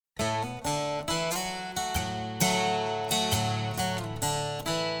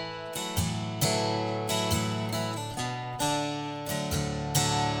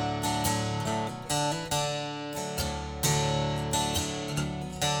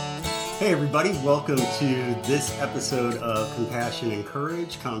Hey everybody, welcome to this episode of Compassion and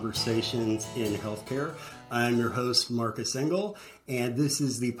Courage, Conversations in Healthcare. I'm your host, Marcus Engel, and this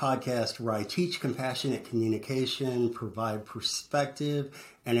is the podcast where I teach compassionate communication, provide perspective,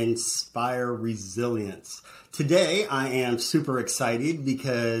 and inspire resilience. Today, I am super excited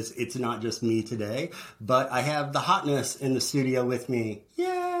because it's not just me today, but I have the hotness in the studio with me.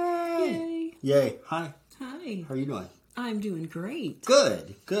 Yay! Yay. Hi. Hi. How are you doing? I'm doing great.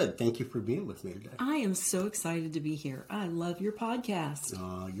 Good. Thank you for being with me today. I am so excited to be here. I love your podcast.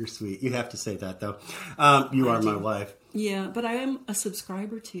 Oh, you're sweet. You have to say that, though. You are my wife. Yeah, but I am a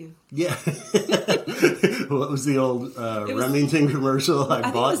subscriber too. Yeah. What was the old Remington commercial? I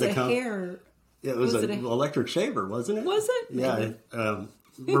bought the hair. It was an electric shaver, wasn't it? Was it? Yeah.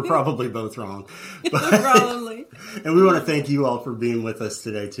 We're probably both wrong. Probably. And we want to thank you all for being with us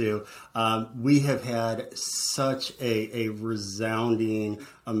today, too. We have had such a resounding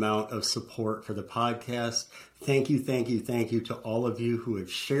amount of support for the podcast. Thank you to all of you who have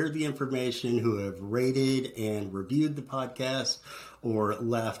shared the information, who have rated and reviewed the podcast, or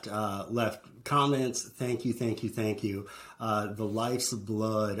left comments. Thank you. The life's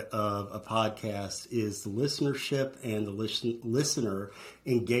blood of a podcast is the listenership and the listener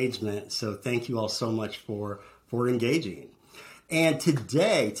engagement. So thank you all so much for engaging. And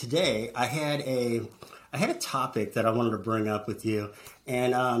today I had a topic that I wanted to bring up with you,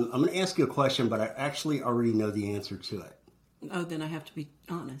 and I'm going to ask you a question, but I actually already know the answer to it. Oh, then I have to be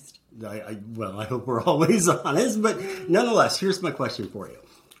honest. I hope we're always honest, but nonetheless, here's my question for you.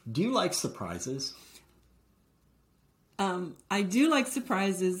 Do you like surprises? I do like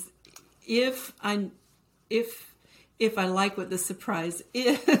surprises if I like what the surprise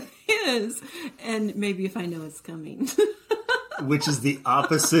is, and maybe if I know it's coming. Which is the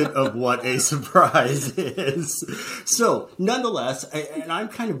opposite of what a surprise is. So, nonetheless, and I'm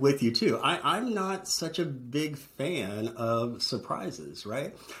kind of with you too, I'm not such a big fan of surprises,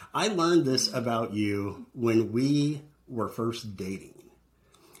 right? I learned this about you when we were first dating.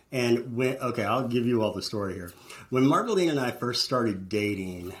 And I'll give you all the story here. When Marveline and I first started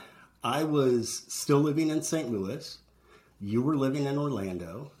dating, I was still living in St. Louis. You were living in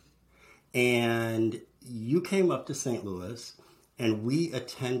Orlando. And you came up to St. Louis, and we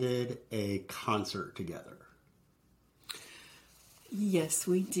attended a concert together. Yes,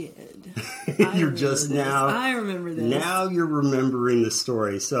 we did. I remember this. Now you're remembering the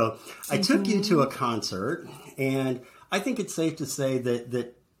story. So I took you to a concert, and I think it's safe to say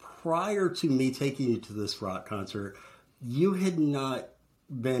that prior to me taking you to this rock concert, you had not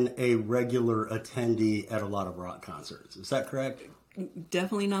been a regular attendee at a lot of rock concerts. Is that correct?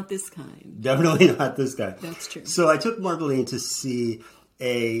 Definitely not this kind. Definitely not this kind. That's true. So I took Marveline to see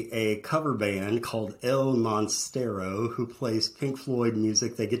a cover band called El Monstero, who plays Pink Floyd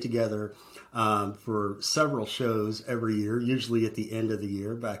music. They get together for several shows every year, usually at the end of the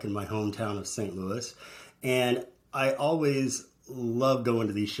year, back in my hometown of St. Louis. And I always love going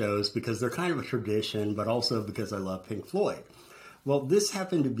to these shows because they're kind of a tradition, but also because I love Pink Floyd. Well, this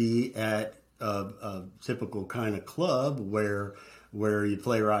happened to be at a typical kind of club where you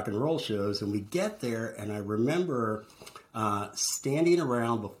play rock and roll shows, and we get there, and I remember standing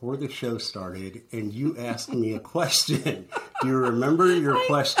around before the show started, and you asked me a question. Do you remember your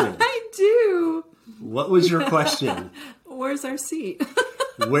question? I do. What was your question? Where's our seat?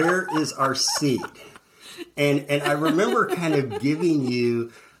 Where is our seat? And I remember kind of giving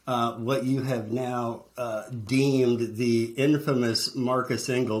you what you have now deemed the infamous Marcus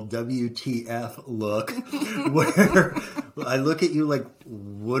Engel WTF look, where I look at you like,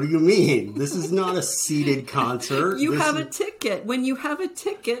 what do you mean? This is not a seated concert. You have a ticket. When you have a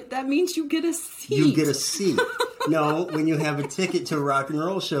ticket, that means you get a seat. You get a seat. No, when you have a ticket to a rock and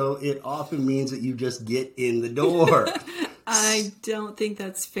roll show, it often means that you just get in the door. I don't think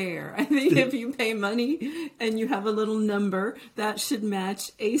that's fair. I think if you pay money and you have a little number, that should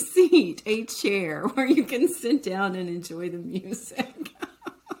match a seat, a chair, where you can sit down and enjoy the music.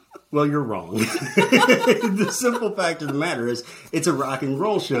 Well, you're wrong. The simple fact of the matter is, it's a rock and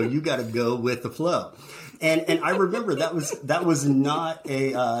roll show. You got to go with the flow. And I remember that was not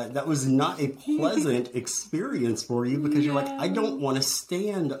a pleasant experience for you because you're like, I don't want to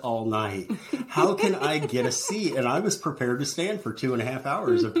stand all night. How can I get a seat? And I was prepared to stand for 2.5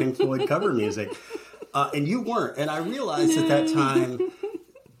 hours of Pink Floyd cover music, and you weren't. And I realized at that time,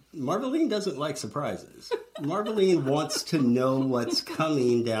 Marveline doesn't like surprises. Marveline wants to know what's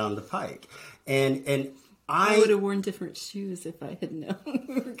coming down the pike, and I would have worn different shoes if I had known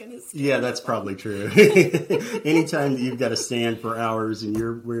we were going to stand. Yeah, that's probably true. Anytime that you've got to stand for hours and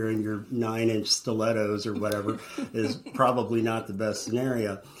you're wearing your 9-inch stilettos or whatever is probably not the best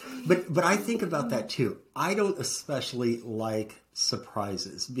scenario. But I think about that too. I don't especially like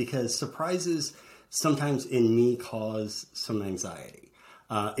surprises because surprises sometimes in me cause some anxiety.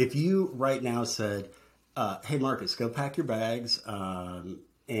 If you right now said, hey, Marcus, go pack your bags,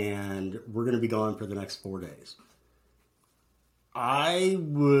 and we're going to be gone for the next 4 days, I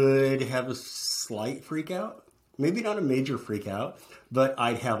would have a slight freak out. Maybe not a major freak out, but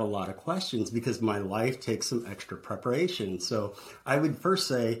I'd have a lot of questions because my life takes some extra preparation. So I would first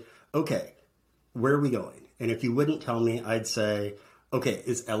say, okay, where are we going? And if you wouldn't tell me, I'd say, okay,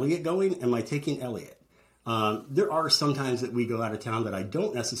 is Elliot going? Am I taking Elliot? There are some times that we go out of town that I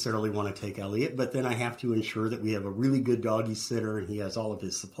don't necessarily want to take Elliot, but then I have to ensure that we have a really good doggy sitter and he has all of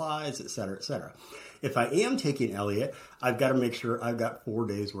his supplies, et cetera, et cetera. If I am taking Elliot, I've got to make sure I've got 4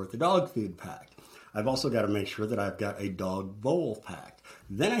 days worth of dog food packed. I've also got to make sure that I've got a dog bowl packed.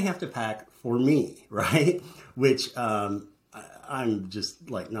 Then I have to pack for me, right? Which I'm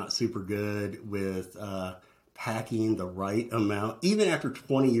just like not super good with packing the right amount. Even after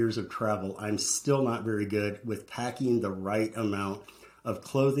 20 years of travel, I'm still not very good with packing the right amount of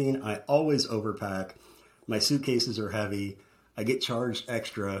clothing. I always overpack. My suitcases are heavy. I get charged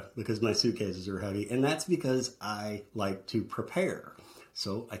extra because my suitcases are heavy. And that's because I like to prepare.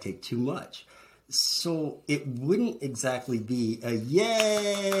 So I take too much. So it wouldn't exactly be a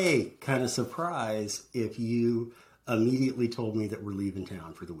yay kind of surprise if you immediately told me that we're leaving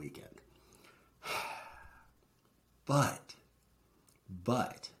town for the weekend.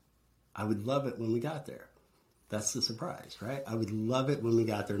 But I would love it when we got there. That's the surprise, right? I would love it when we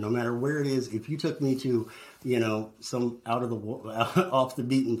got there, no matter where it is. If you took me to, some off the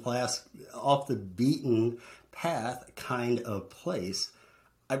beaten path kind of place,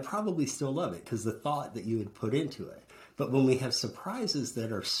 I'd probably still love it because the thought that you would put into it. But when we have surprises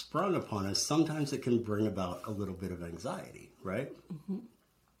that are sprung upon us, sometimes it can bring about a little bit of anxiety, right?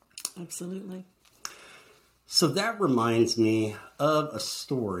 Mm-hmm. Absolutely. So that reminds me of a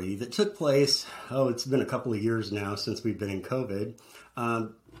story that took place, it's been a couple of years now since we've been in COVID.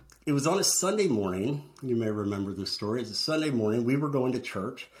 It was on a Sunday morning. You may remember this story. It's a Sunday morning. We were going to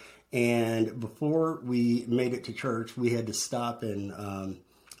church. And before we made it to church, we had to stop and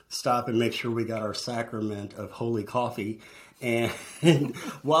make sure we got our sacrament of holy coffee. And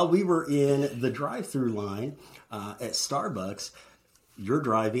while we were in the drive-through line at Starbucks, you're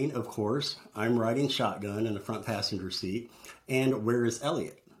driving, of course. I'm riding shotgun in the front passenger seat. And where is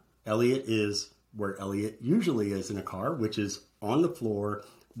Elliot? Elliot is where Elliot usually is in a car, which is on the floor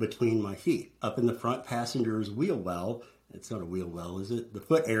between my feet, up in the front passenger's wheel well. It's not a wheel well, is it? The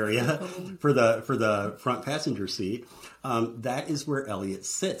foot area for the front passenger seat. That is where Elliot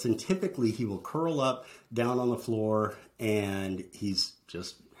sits. And typically he will curl up down on the floor and he's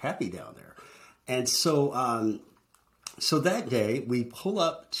just happy down there. And so that day, we pull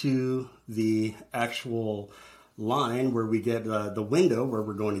up to the actual line where we get the window where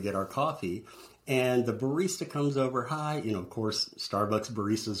we're going to get our coffee. And the barista comes over. Hi. Of course, Starbucks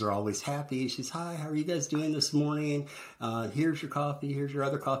baristas are always happy. She's, hi, how are you guys doing this morning? Here's your coffee. Here's your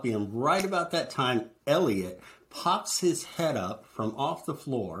other coffee. And right about that time, Elliot pops his head up from off the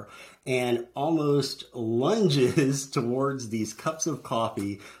floor and almost lunges towards these cups of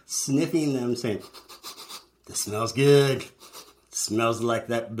coffee, sniffing them, saying, "This smells good. Smells like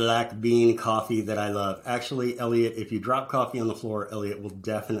that black bean coffee that I love." Actually, Elliot, if you drop coffee on the floor, Elliot will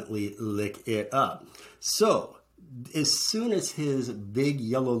definitely lick it up. So, as soon as his big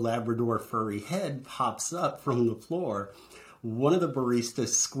yellow Labrador furry head pops up from the floor, one of the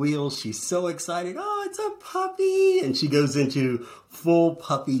baristas squeals. She's so excited. "Oh, it's a puppy." And she goes into full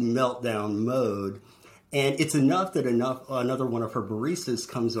puppy meltdown mode. And it's enough that another one of her baristas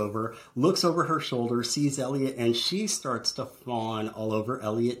comes over, looks over her shoulder, sees Elliot, and she starts to fawn all over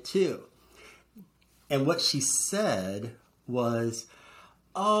Elliot too. And what she said was,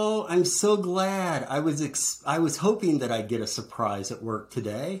 "Oh, I'm so glad. I was hoping that I'd get a surprise at work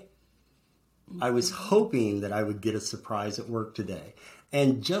today. I was hoping that I would get a surprise at work today."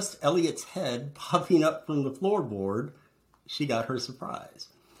 And just Elliot's head popping up from the floorboard, she got her surprise.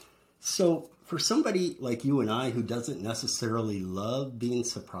 So for somebody like you and I who doesn't necessarily love being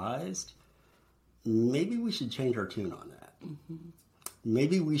surprised, maybe we should change our tune on that. Mm-hmm.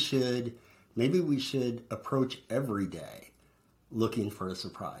 Maybe we should approach every day looking for a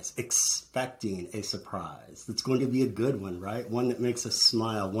surprise, expecting a surprise that's going to be a good one, right? One that makes us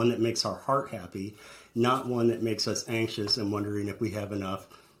smile, one that makes our heart happy, not one that makes us anxious and wondering if we have enough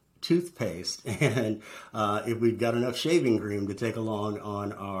toothpaste and if we've got enough shaving cream to take along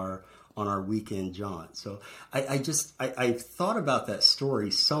on our weekend jaunt. So I've thought about that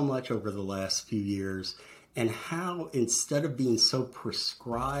story so much over the last few years, and how instead of being so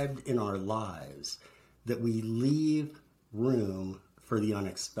prescribed in our lives, that we leave room for the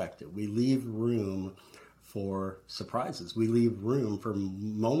unexpected. We leave room for surprises. We leave room for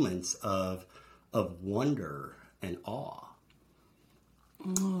moments of wonder and awe.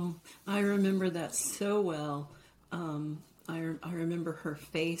 Oh, I remember that so well. I remember her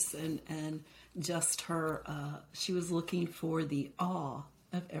face and just her, she was looking for the awe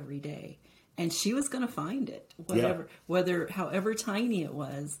of every day. And she was going to find it, however tiny it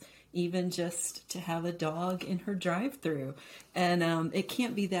was, even just to have a dog in her drive-through. And it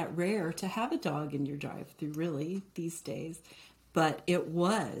can't be that rare to have a dog in your drive-through, really, these days. But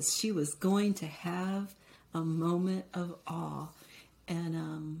she was going to have a moment of awe.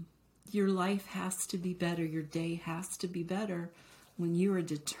 And your life has to be better, your day has to be better when you are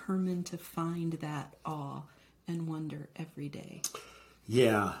determined to find that awe and wonder every day.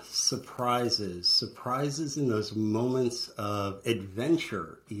 Yeah, surprises in those moments of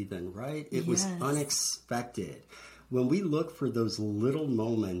adventure even, right? It was unexpected. When we look for those little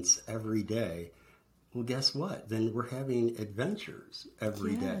moments every day, well, guess what? Then we're having adventures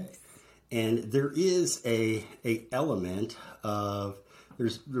every day. And there is a element of,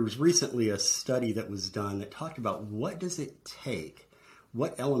 there's recently a study that was done that talked about what does it take,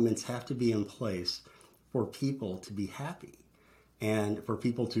 what elements have to be in place for people to be happy and for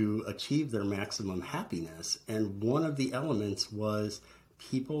people to achieve their maximum happiness. And one of the elements was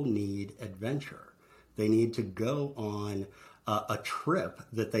people need adventure. They need to go on a trip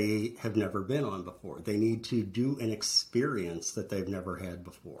that they have never been on before. They need to do an experience that they've never had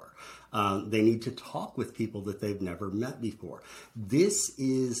before. They need to talk with people that they've never met before. This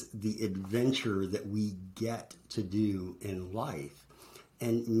is the adventure that we get to do in life.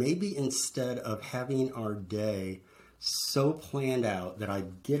 And maybe instead of having our day so planned out that I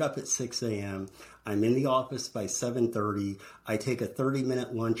get up at 6 a.m., I'm in the office by 7:30, I take a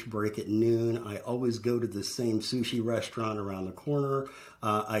 30-minute lunch break at noon, I always go to the same sushi restaurant around the corner,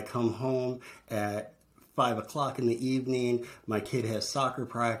 I come home at 5 o'clock in the evening, my kid has soccer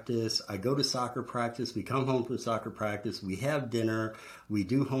practice, I go to soccer practice, we come home from soccer practice, we have dinner, we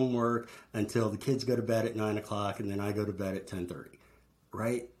do homework until the kids go to bed at 9 o'clock, and then I go to bed at 10:30,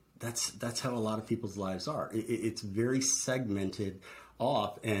 right? That's how a lot of people's lives are. It's very segmented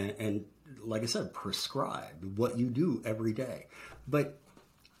off and like I said, prescribed what you do every day. But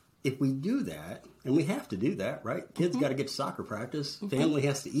if we do that, and we have to do that, right? Kids got to get to soccer practice. Family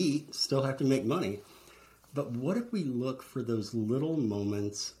has to eat, still have to make money. But what if we look for those little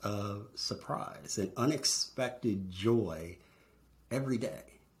moments of surprise and unexpected joy every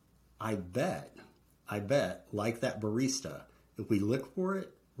day? I bet, like that barista, if we look for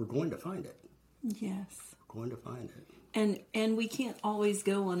it, we're going to find it. Yes. We're going to find it. And we can't always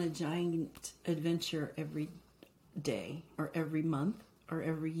go on a giant adventure every day or every month or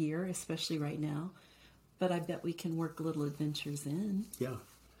every year, especially right now. But I bet we can work little adventures in. Yeah,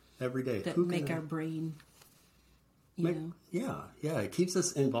 every day. That make our brain, you know. Yeah. It keeps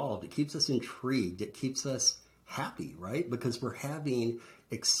us involved. It keeps us intrigued. It keeps us happy, right? Because we're having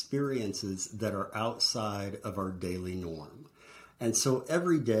experiences that are outside of our daily norm. And so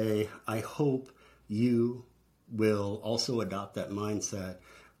every day, I hope you will also adopt that mindset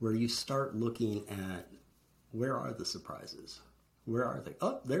where you start looking at, where are the surprises? Where are they?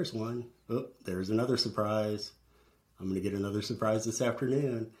 Oh, there's one. Oh, there's another surprise. I'm going to get another surprise this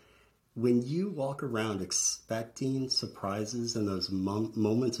afternoon. When you walk around expecting surprises and those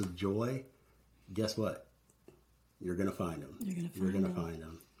moments of joy, guess what? You're going to find them. You're going to find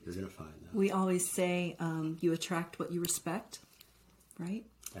them. You're going to find them. We always say you attract what you respect. Right?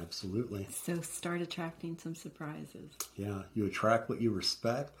 Absolutely. So start attracting some surprises. Yeah, you attract what you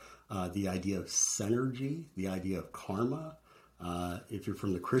respect. The idea of synergy, the idea of karma. If you're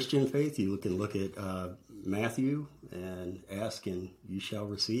from the Christian faith, you can look at Matthew and ask and you shall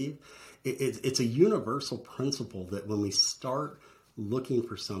receive. It's a universal principle that when we start looking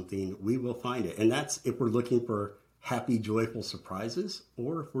for something, we will find it. And that's if we're looking for happy, joyful surprises,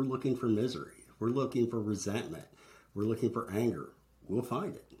 or if we're looking for misery, if we're looking for resentment, we're looking for anger. We'll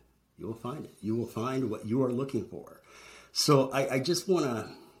find it. You will find it. You will find what you are looking for. So I just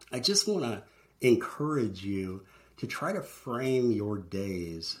want to encourage you to try to frame your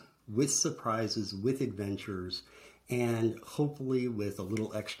days with surprises, with adventures, and hopefully with a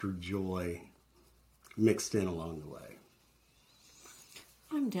little extra joy mixed in along the way.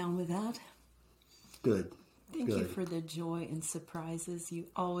 I'm down with that. Good. Thank you for the joy and surprises you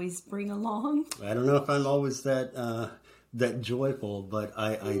always bring along. I don't know if I'm always that joyful, but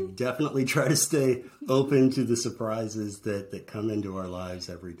I definitely try to stay open to the surprises that come into our lives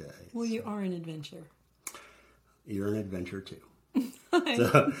every day. Well, you are an adventure. You're an adventure too.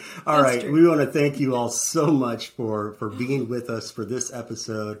 So, all right. True. We want to thank you all so much for being with us for this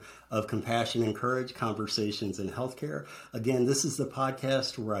episode of Compassion and Courage, Conversations in Healthcare. Again, this is the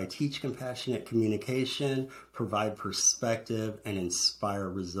podcast where I teach compassionate communication, provide perspective, and inspire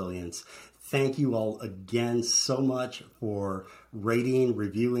resilience. Thank you all again so much for rating,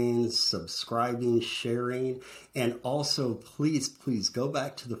 reviewing, subscribing, sharing, and also please go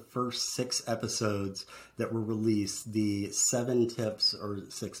back to the first 6 episodes that were released, the 6 tips.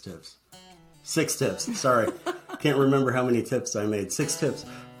 Sorry, can't remember how many tips I made. 6 tips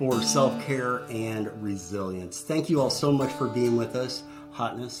for self-care and resilience. Thank you all so much for being with us.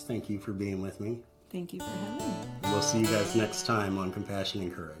 Hotness, thank you for being with me. Thank you for having me. We'll see you guys next time on Compassion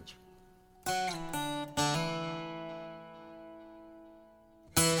and Courage.